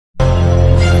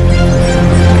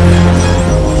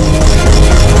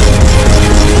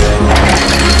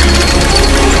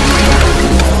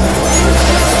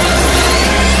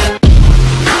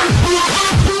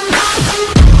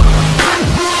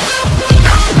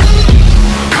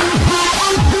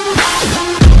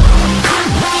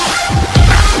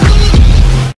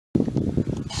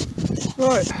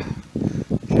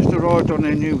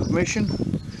a new mission.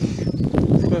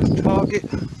 First target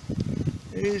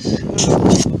is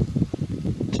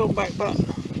Tomback button.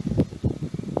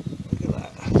 Look at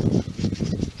that.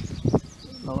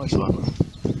 Nice one.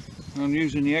 I'm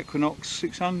using the Equinox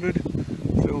 600.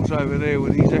 Phil's over there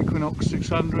with his Equinox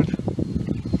 600.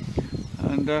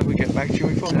 And we get back to you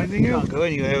if we find anything else. Can't go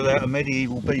anywhere without a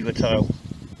medieval beaver tail.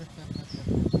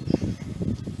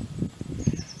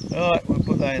 Alright, we'll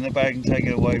put that in the bag and take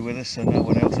it away with us so no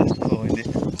one else has to find it.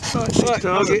 Right,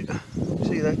 target.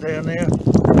 See that down there?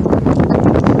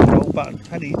 Old button.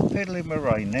 Pedaling my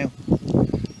rain now.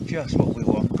 Just what we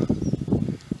want.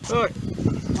 Right,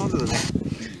 onto the next.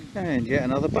 And yet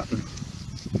another button.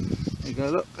 There you go,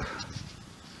 look.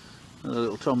 Another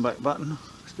little Tomback button.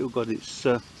 Still got its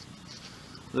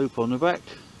loop on the back.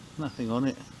 Nothing on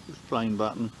it. Just plain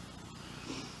button.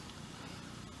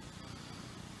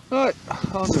 Right,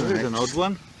 here's an odd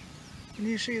one. Can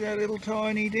you see that little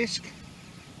tiny disc?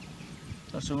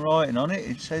 Got some writing on it.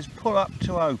 It says pull up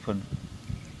to open.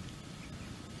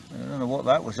 I don't know what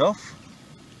that was off.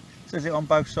 It says it on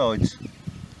both sides.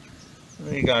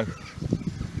 There you go.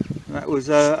 And that was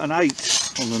an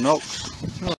 8 on the Nox.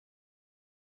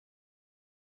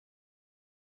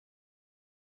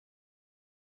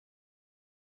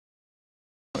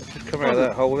 Just come out of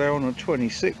that hole there on a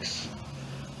 26.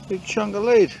 Big chunk of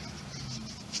lead.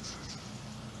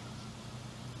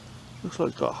 Looks like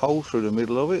it's got a hole through the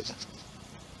middle of it.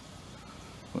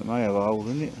 Well, it may have a hole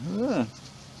in it. Yeah.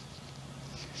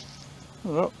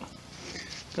 Well,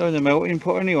 go in the melting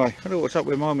pot anyway. I don't know what's up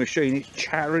with my machine. It's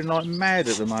chattering like mad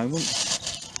at the moment.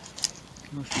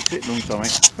 Must be sitting on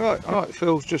something. Right,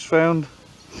 Phil's just found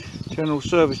general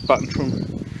service button from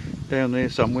down there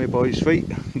somewhere by his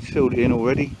feet. He's filled it in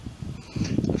already.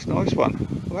 That's a nice one.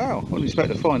 Wow, I wasn't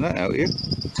expect to find that out here.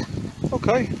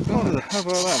 Okay, how about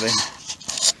that then?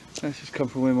 That's just come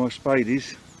from where my spade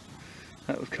is.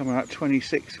 That was coming out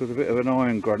 26 with a bit of an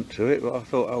iron grunt to it, but I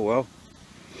thought, oh well,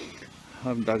 I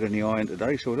haven't dug any iron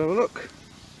today, so we'll have a look.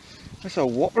 That's a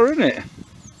whopper, isn't it?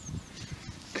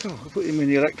 God, I'll put him in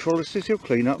the electrolysis, he'll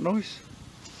clean up nice.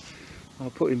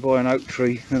 I'll put him by an oak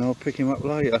tree and I'll pick him up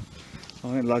later.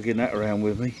 I ain't lugging that around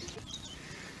with me.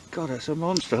 God, that's a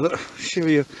monster. Look, give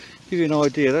you an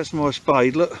idea. That's my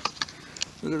spade. Look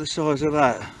at the size of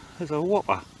that. There's a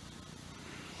whopper.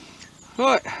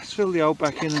 Right, let's fill the old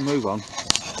back in and move on.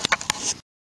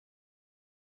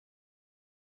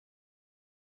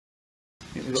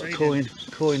 We've got a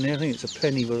coin there. I think it's a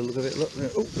penny by the look of it. Look there.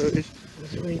 Oh, there it is.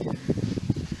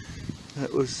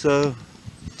 That was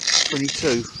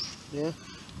 22. Yeah.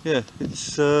 Yeah,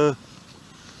 it's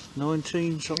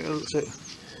 19 something. That looks like.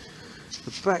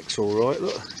 The back's alright,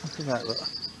 look at that, look.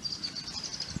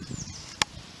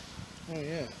 Oh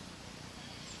yeah.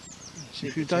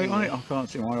 If you date on it, I can't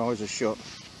see, my eyes are shut.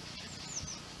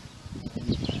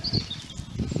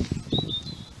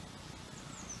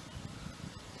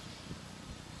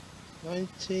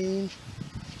 $1928.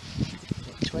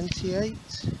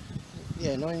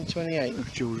 Yeah, 1928.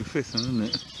 That's George V, isn't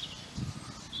it?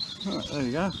 Right, there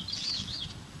you go.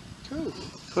 Cool.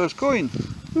 First coin.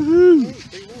 Woohoo!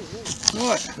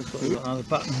 Right, we've got another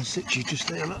button in situ just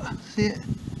there, look. See it?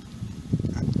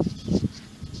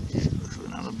 Yeah, looks like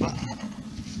another button.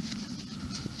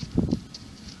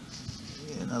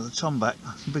 Yeah, another Tomback,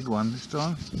 big one this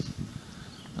time.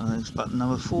 I think it's button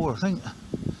number 4, I think.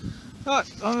 Right,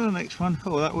 on to the next one.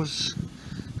 Oh, that was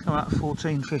come out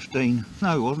 14, 15.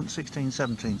 No, it wasn't 16,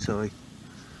 17, sorry.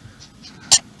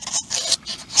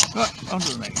 Right, on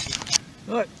to the next.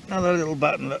 Right, another little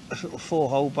button, look, this little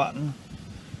 4-hole button.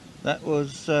 That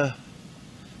was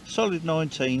solid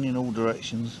 19 in all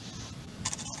directions.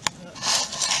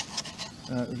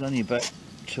 It was only about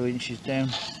 2 inches down.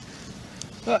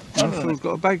 Right, Phil's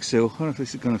got a bag seal. I don't know if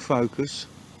this is going to focus.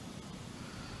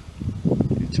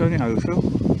 You turn it over, Phil.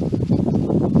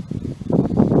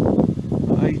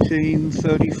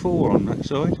 1834 on that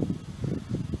side.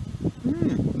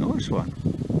 Nice one.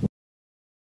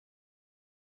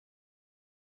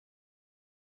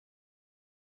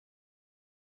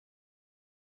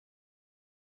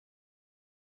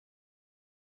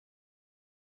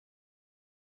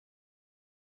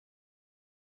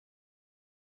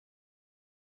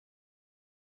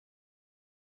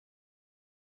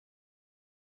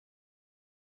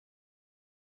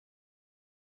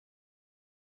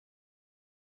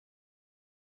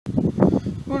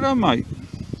 Well done, mate.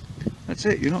 That's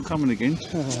it, you're not coming again.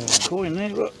 Coin there,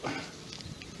 look.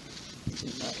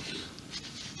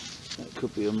 That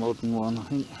could be a modern one, I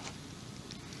think.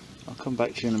 I'll come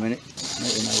back to you in a minute.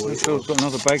 Let you know what it was. Got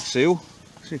another bag seal.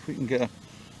 See if we can get a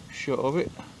shot of it.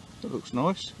 That looks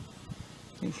nice.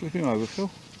 Can you flip him over,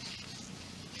 Phil?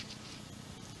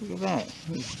 Look at that.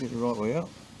 Let's get the right way up.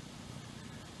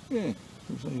 Yeah,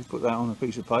 so you put that on a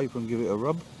piece of paper and give it a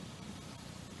rub.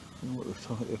 And what the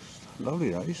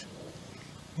lovely that is.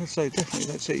 I'd say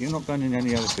definitely that's it. You're not going in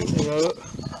any other field. There you go, look.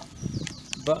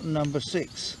 Button number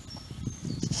 6.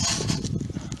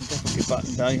 Definitely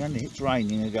button day, and it's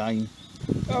raining again.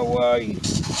 Away!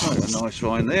 Quite a nice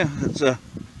line there.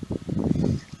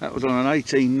 That was on an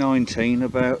 1819,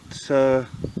 about a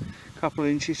couple of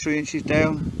inches, 3 inches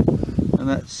down, and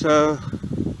that's a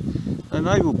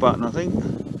naval button, I think.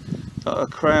 Got a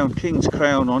crown, king's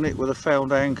crown on it with a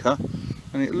fouled anchor,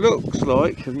 and it looks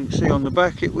like, if you can see on the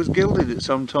back, it was gilded at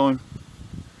some time.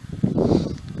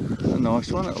 A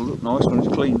nice one. It'll look nice when it's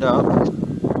cleaned up.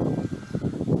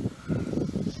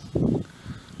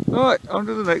 Right, on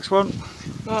to the next one.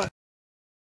 Right.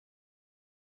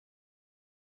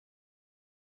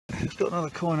 Just got another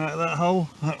coin out of that hole.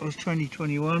 That was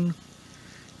 2021.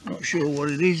 Not sure what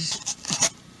it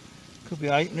is. Could be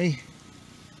halfpenny.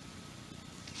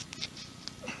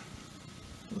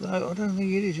 Although I don't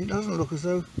think it is. It doesn't look as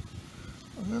though,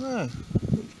 I don't know,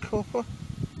 it's copper.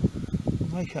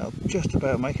 Make out, just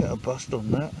about make out a bust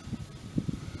on that.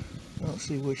 Can't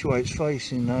see which way it's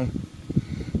facing though.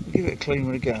 I'll give it a clean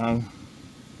when I get home.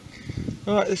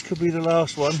 Right, this could be the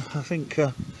last one. I think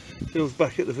Phil's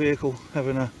back at the vehicle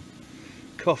having a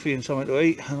coffee and something to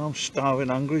eat, and I'm starving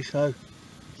hungry, so,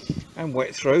 and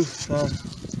wet through, so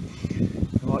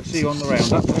I might see you on the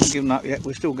roundup. I haven't given up yet,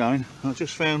 we're still going. I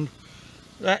just found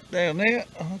that down there.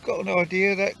 I've got an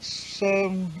idea that's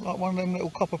like one of them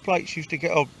little copper plates used to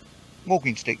get on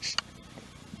walking sticks.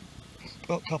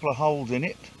 Got a couple of holes in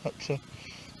it, but I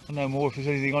know more if there's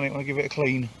anything on it when I give it a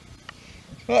clean.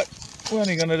 Right, we're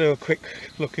only going to do a quick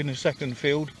look in the second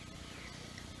field.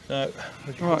 So,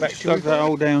 right, stuck that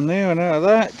hole down there, and out of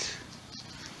that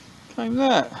came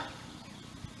that. I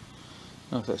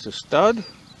don't know if that's a stud.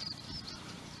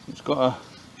 It's got a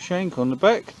shank on the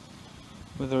back,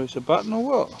 whether it's a button or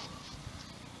what.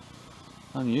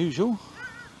 Unusual.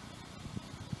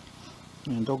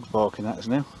 And dog's barking at us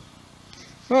now.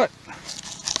 Right,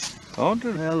 on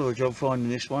to the hell of a job finding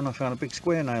this one. I found a big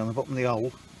square nail on the bottom of the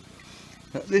hole.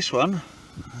 This one,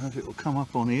 if it will come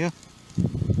up on here,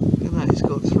 look at that, it's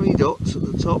got 3 dots at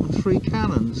the top and 3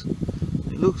 cannons.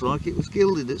 It looks like it was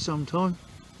gilded at some time.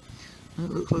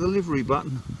 And it looks like a livery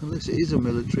button, unless it is a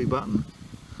military button.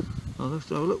 I'll have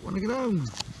to have a look when I get home.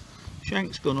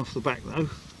 Shank's gone off the back though.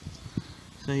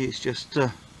 See, it's just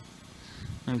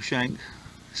no shank.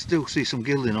 Still see some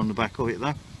gilding on the back of it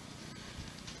though.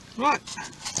 Right,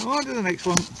 on to the next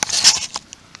one.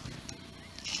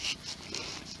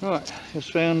 Right,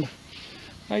 just found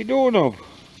a doorknob.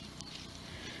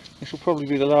 This will probably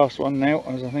be the last one now,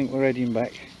 as I think we're heading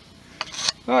back.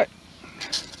 Right,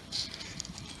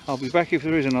 I'll be back if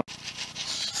there is another.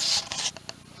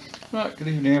 Right, good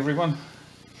evening everyone.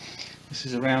 This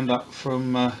is a roundup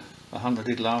from a hunt I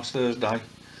did last Thursday.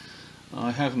 I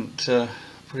haven't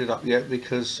put it up yet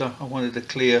because I wanted to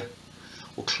clear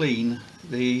or clean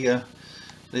the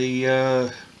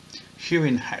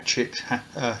hewing hatchet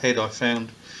head I found.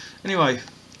 Anyway,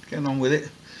 getting on with it.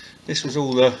 This was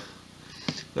all the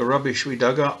rubbish we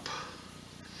dug up.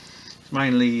 It's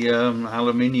mainly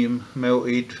aluminium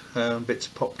melted, bits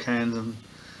of pop cans and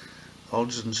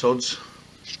odds and sods.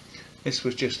 This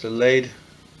was just the lead.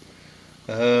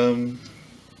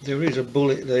 There is a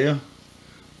bullet there,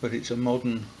 but it's a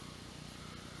modern,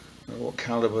 I don't know what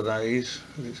calibre that is,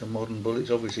 but it's a modern bullet.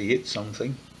 It's obviously hit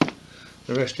something.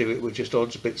 The rest of it were just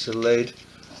odds bits of lead.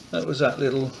 That was that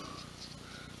little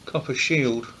copper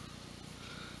shield.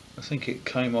 I think it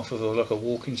came off of like a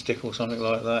walking stick or something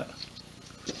like that.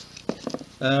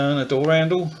 And a door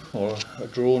handle or a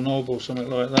drawer knob or something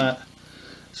like that.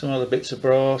 Some other bits of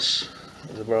brass.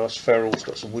 The brass ferrule, it's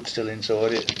got some wood still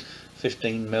inside it.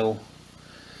 15mm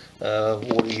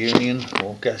water union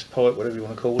or gas pipe, whatever you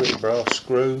want to call it. A brass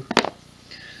screw.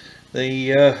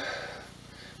 The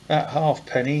that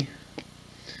halfpenny,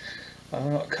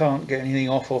 I can't get anything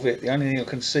off of it. The only thing I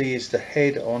can see is the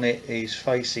head on it is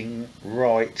facing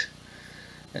right,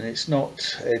 and it's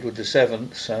not Edward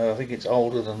VII, so I think it's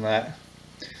older than that.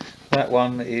 That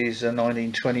one is a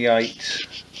 1928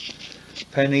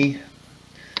 penny.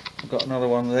 I've got another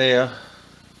one there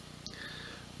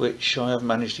which I haven't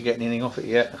managed to get anything off it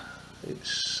yet.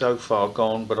 It's so far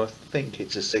gone, but I think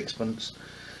it's a 6pence.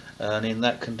 And in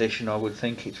that condition I would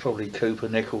think it's probably Cooper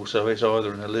nickel, so it's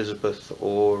either an Elizabeth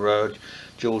or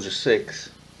George VI.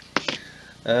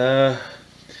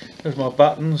 There's my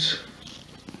buttons.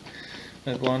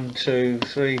 There's 1, 2,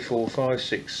 3, 4, 5,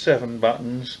 6, 7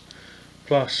 buttons,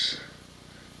 plus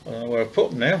I don't know where I've put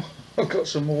them now. I've got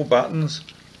some more buttons.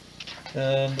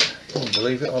 I can't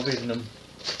believe it, I've hidden them.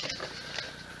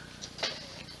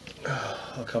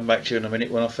 I'll come back to you in a minute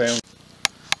when I found.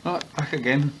 Right, back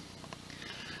again.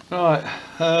 Right,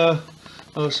 I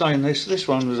was saying this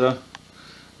one was a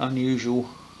unusual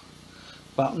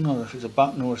button. I don't know if it's a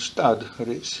button or a stud, but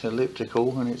it's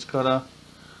elliptical and it's got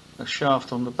a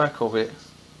shaft on the back of it.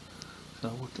 So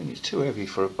I think it's too heavy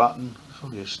for a button. It's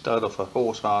probably a stud off a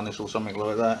horse harness or something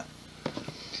like that.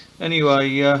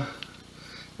 Anyway, had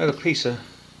a piece of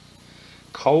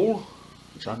coal.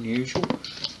 It's unusual.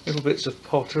 Little bits of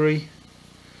pottery.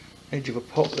 Edge of a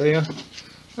pot there.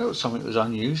 That was something that was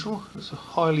unusual. It's a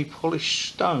highly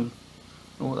polished stone.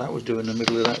 I don't know what that was doing in the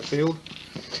middle of that field.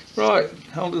 Right,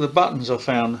 onto the buttons I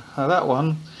found. Now that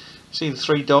one, see the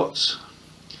 3 dots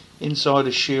inside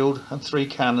a shield and 3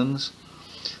 cannons.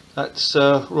 That's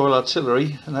Royal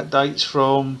Artillery, and that dates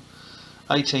from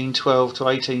 1812 to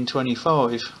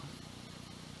 1825.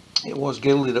 It was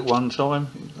gilded at one time.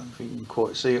 I don't know if you can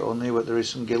quite see it on there, but there is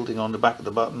some gilding on the back of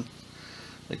the button.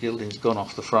 The gilding's gone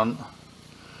off the front,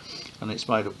 and it's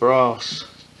made of brass.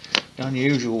 The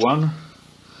unusual one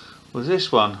was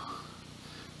this one.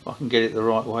 If I can get it the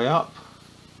right way up,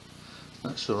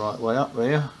 that's the right way up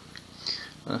there.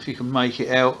 And if you can make it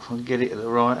out and get it at the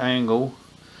right angle,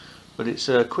 but it's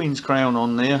a Queen's Crown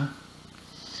on there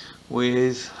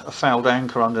with a fouled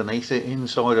anchor underneath it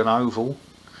inside an oval,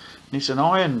 and it's an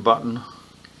iron button,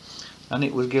 and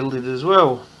it was gilded as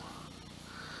well.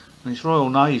 And it's Royal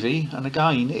Navy, and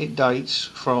again it dates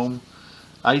from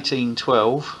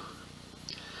 1812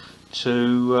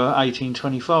 to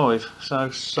 1825, so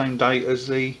same date as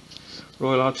the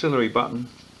Royal Artillery button.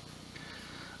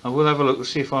 I will have a look to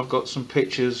see if I've got some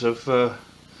pictures of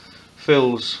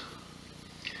Phil's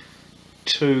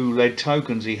 2 lead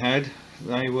tokens he had.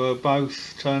 They were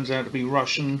both, turns out to be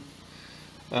Russian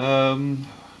cloth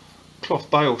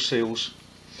bale seals.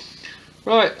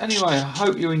 Right, anyway, I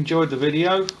hope you enjoyed the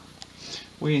video.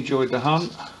 We enjoyed the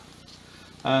hunt,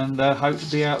 and hope to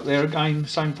be out there again,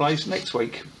 same place next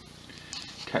week.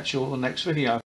 Catch you all in the next video.